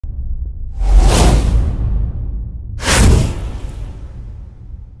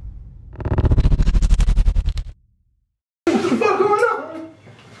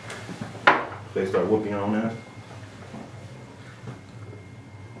start whooping on ass.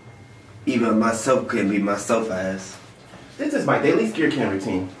 Even myself couldn't be myself ass. This is my daily scare cam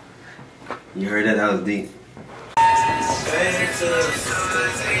routine. You heard that? That was deep.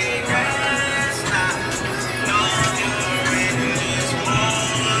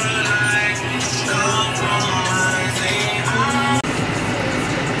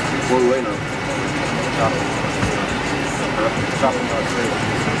 What are we waiting on? Chopping on straight.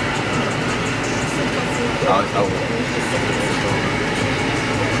 Oh, it's over.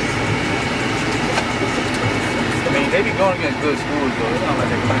 I mean, they be going against good schools, though. It's not like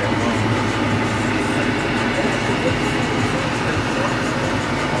they're playing wrong.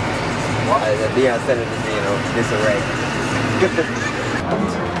 Deion said it just, disarray.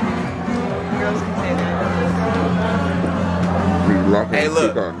 Hey,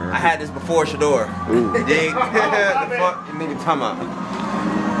 look, I had this before Shedeur. Dig? The fuck? Nigga, talking about.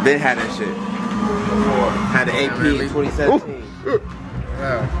 Ben had that shit. Had the AP in 2017. I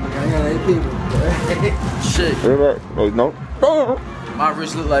got AP. Shit. No. My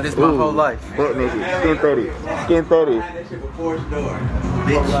wrist look like this my whole life. Skin 30. Skin 30. I had that shit before Shedeur.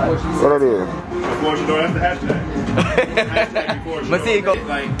 What it is? Before Shedeur, that's the hashtag. Hashtag before Shedeur. But see, it go.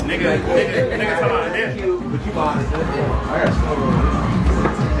 Like, nigga, come on, this. But you bought it. I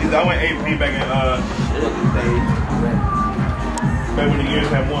got I went AP back in, back when the years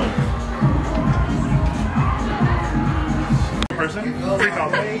had won. Person? Freak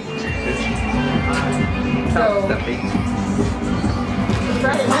off.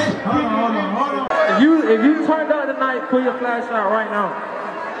 If you turned out tonight, pull your flashlight right now.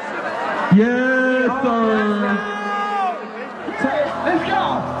 Yes, sir. Let's go.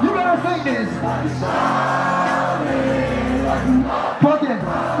 You better sing this. Fuck it.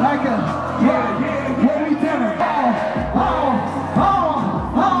 Like a, yeah. What we telling?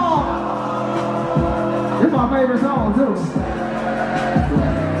 This is my favorite song, too.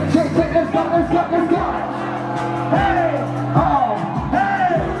 Check, let's go. Hey.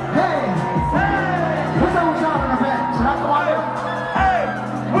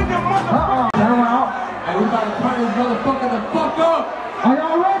 Motherfucker the fuck up! Are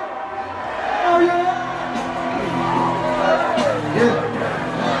y'all ready? Oh yeah! Yeah!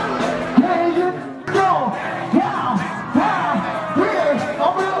 Go! Wow! Weird!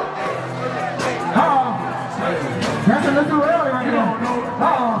 Open up! That's a little early right now.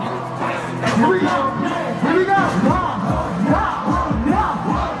 Here we go!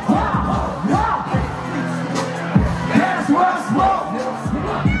 That's what's wrong!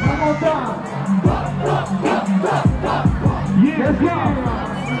 One more time! Let's go!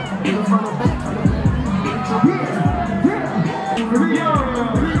 Here we go!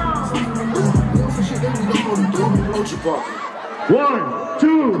 1, 2,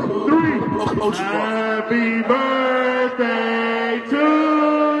 3. Happy birthday to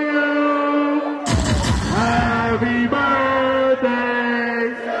you. Happy birthday.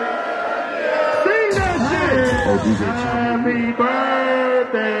 Sing that shit. Happy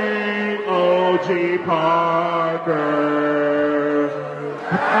birthday, OG Parker.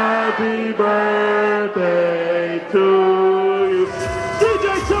 Happy birthday to you. DJ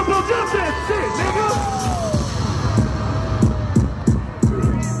Triple, jump that shit, nigga.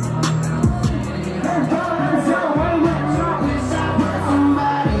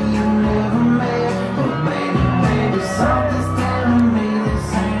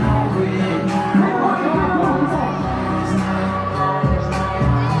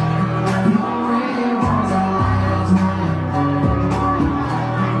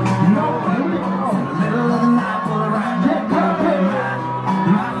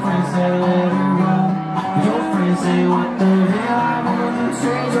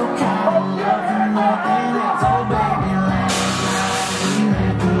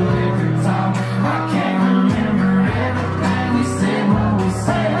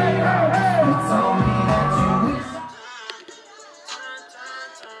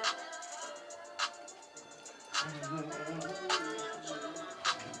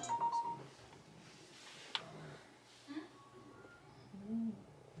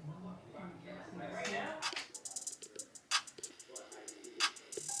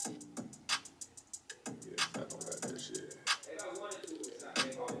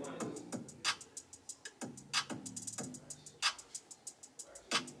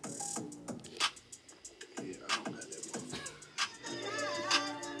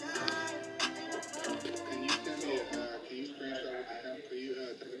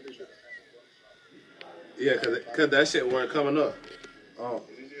 Yeah, cause that shit weren't coming up. Oh.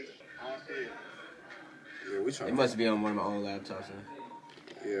 Yeah, we trying. It must be on one of my old laptops. Huh?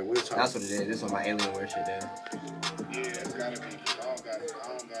 Yeah, we're talking. That's what it is. This is my Alienware shit there. Yeah, it's gotta be. I don't got.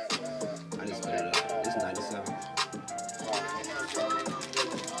 I just put it up. It's 97.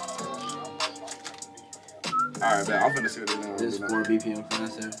 Alright, bet. I'm finna see what they're doing. This 4 BPM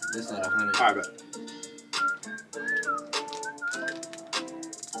faster. This at 100. Alright, bet.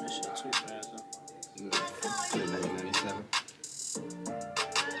 This shit too fast, though. Put it back in 97.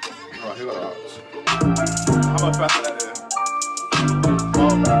 Oh, here go the odds. How much faster that is?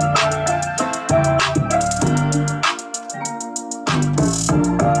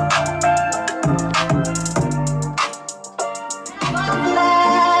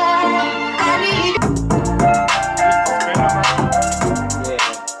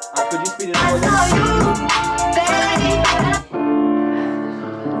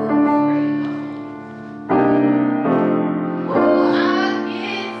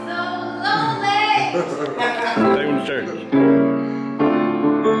 Take him to church.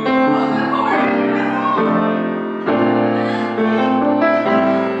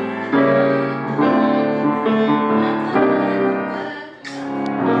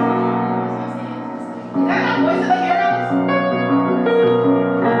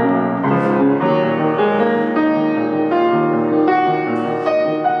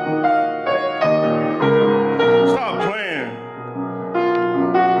 Stop playing.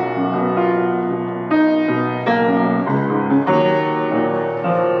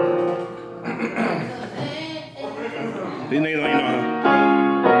 These niggas don't even know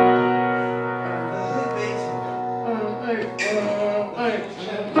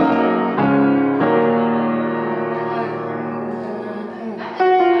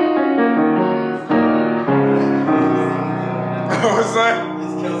What's that?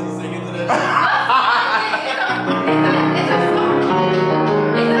 Is Kelsey singing to that?